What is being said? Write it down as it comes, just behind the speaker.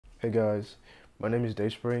Hey guys, my name is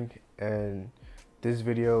Dayspring and this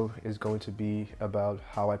video is going to be about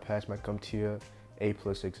how I passed my CompTIA A+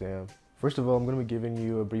 exam. First of all, I'm going to be giving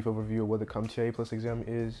you a brief overview of what the CompTIA A+ exam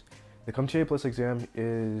is. The CompTIA A+ exam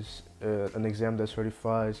is an exam that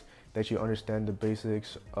certifies that you understand the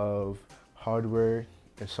basics of hardware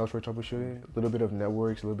and software troubleshooting, a little bit of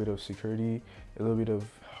networks, a little bit of security, a little bit of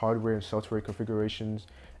hardware and software configurations,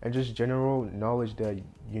 and just general knowledge that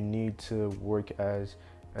you need to work as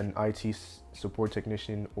an IT support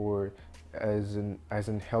technician or as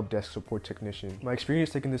an help desk support technician. My experience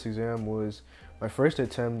taking this exam was my first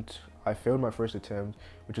attempt. I failed my first attempt,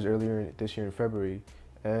 which was earlier this year in February,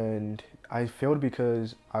 and I failed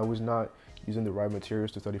because I was not using the right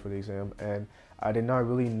materials to study for the exam, and I did not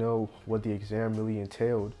really know what the exam really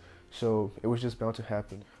entailed, so it was just bound to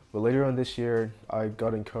happen. But later on this year, I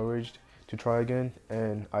got encouraged to try again,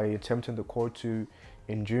 and I attempted the Core 2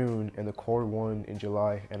 in June and the Core 1 in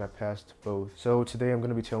July, and I passed both. So today I'm going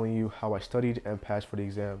to be telling you how I studied and passed for the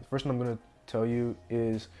exam. The first thing I'm going to tell you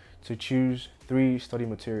is to choose 3 study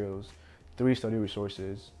materials, 3 study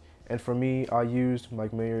resources. And for me, I used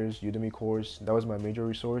Mike Meyers' Udemy course. That was my major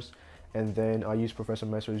resource. And then I used Professor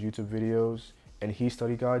Messer's YouTube videos and his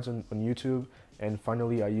study guides on YouTube. And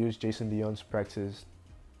finally, I used Jason Dion's practice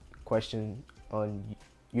question on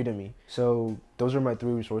Udemy. So those are my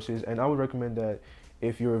 3 resources, and I would recommend that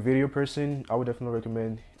if you're a video person, I would definitely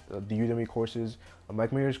recommend the Udemy courses.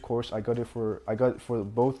 Mike Meyers' course, I got for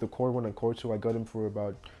both the Core 1 and Core 2, I got them for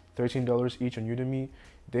about $13 each on Udemy.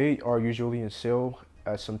 They are usually in sale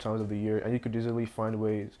at some times of the year, and you could easily find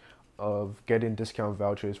ways of getting discount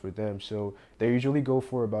vouchers for them. So they usually go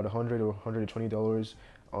for about $100 or $120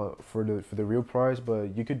 for the real price,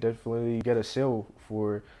 but you could definitely get a sale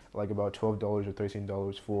for like about $12 or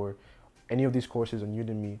 $13 for any of these courses on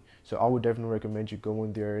Udemy. So I would definitely recommend you go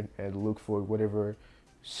in there and look for whatever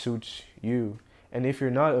suits you. And if you're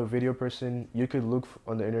not a video person, you could look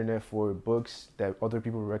on the internet for books that other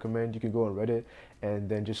people recommend. You can go on Reddit and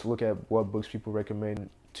then just look at what books people recommend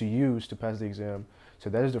to use to pass the exam. So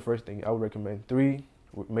that is the first thing I would recommend. 3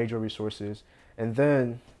 major resources. And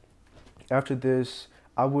then after this,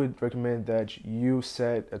 I would recommend that you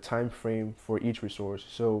set a time frame for each resource.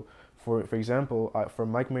 So for example, for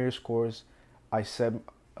Mike Meyers' course, I set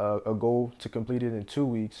a goal to complete it in 2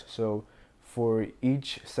 weeks. So for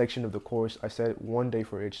each section of the course, I set 1 day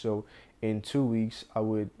for each. So in 2 weeks, I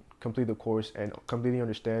would complete the course and completely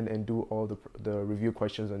understand and do all the review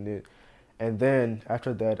questions on it. And then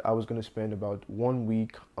after that, I was going to spend about 1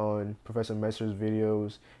 week on Professor Messer's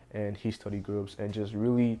videos and his study groups and just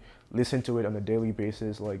really listen to it on a daily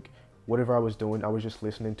basis. Like whatever I was doing, I was just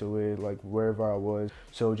listening to it, like wherever I was.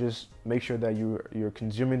 So just make sure that you're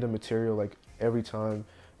consuming the material like every time,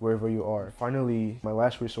 wherever you are. Finally, my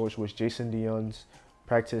last resource was Jason Dion's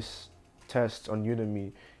practice tests on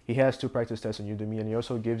Udemy. He has 2 practice tests on Udemy, and he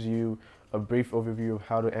also gives you a brief overview of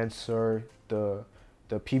how to answer the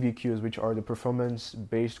PBQs, which are the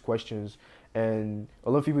performance-based questions. And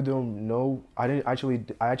a lot of people don't know. I actually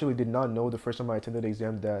did not know the first time I attended the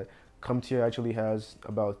exam that CompTIA actually has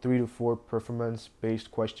about 3 to 4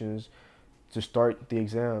 performance-based questions to start the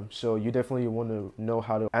exam. So you definitely want to know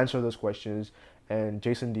how to answer those questions, and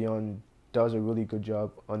Jason Dion does a really good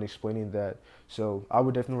job on explaining that. So I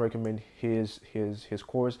would definitely recommend his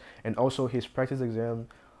course, and also his practice exam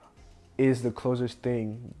is the closest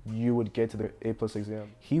thing you would get to the A+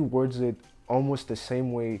 exam. He words it almost the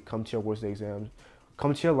same way CompTIA words the exams.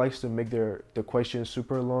 CompTIA likes to make the questions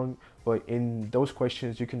super long, but in those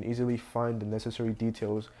questions you can easily find the necessary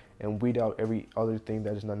details and weed out every other thing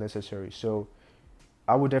that is not necessary. So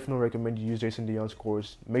I would definitely recommend you use Jason Dion's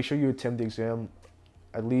course. Make sure you attempt the exam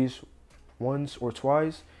at least once or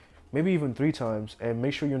twice, maybe even 3 times, and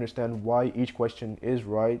make sure you understand why each question is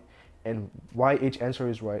right and why each answer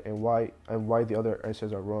is right and why the other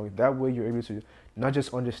answers are wrong. That way you're able to not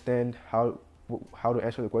just understand how to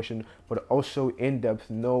answer the question, but also in depth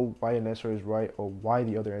know why an answer is right or why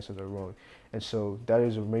the other answers are wrong. And so that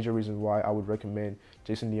is a major reason why I would recommend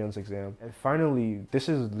Jason Dion's exam. And finally, this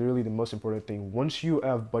is literally the most important thing. Once you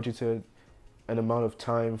have budgeted an amount of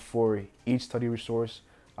time for each study resource,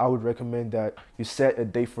 I would recommend that you set a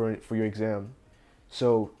date for your exam.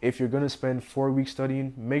 So if you're going to spend 4 weeks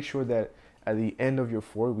studying, make sure that at the end of your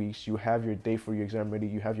 4 weeks, you have your date for your exam ready.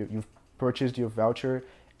 You've purchased your voucher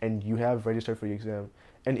and you have registered for your exam.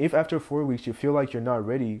 And if after 4 weeks you feel like you're not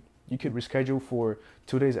ready, you could reschedule for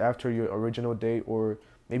 2 days after your original date, or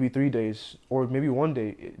maybe 3 days, or maybe 1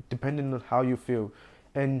 day, depending on how you feel.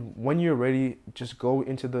 And when you're ready, just go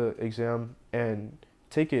into the exam and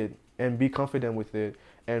take it and be confident with it.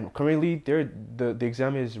 And currently the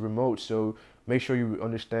exam is remote, so make sure you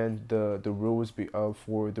understand the rules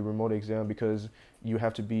for the remote exam, because you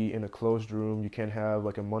have to be in a closed room. You can't have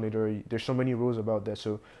like a monitor. There's so many rules about that,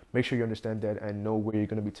 so make sure you understand that and know where you're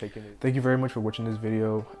going to be taking it. Thank you very much for watching this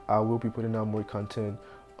video. I will be putting out more content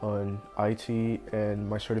on IT and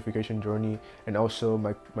my certification journey, and also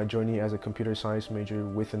my journey as a computer science major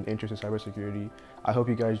with an interest in cybersecurity. I hope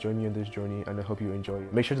you guys join me in this journey, and I hope you enjoy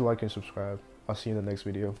it. Make sure to like and subscribe. I'll see you in the next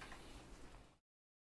video.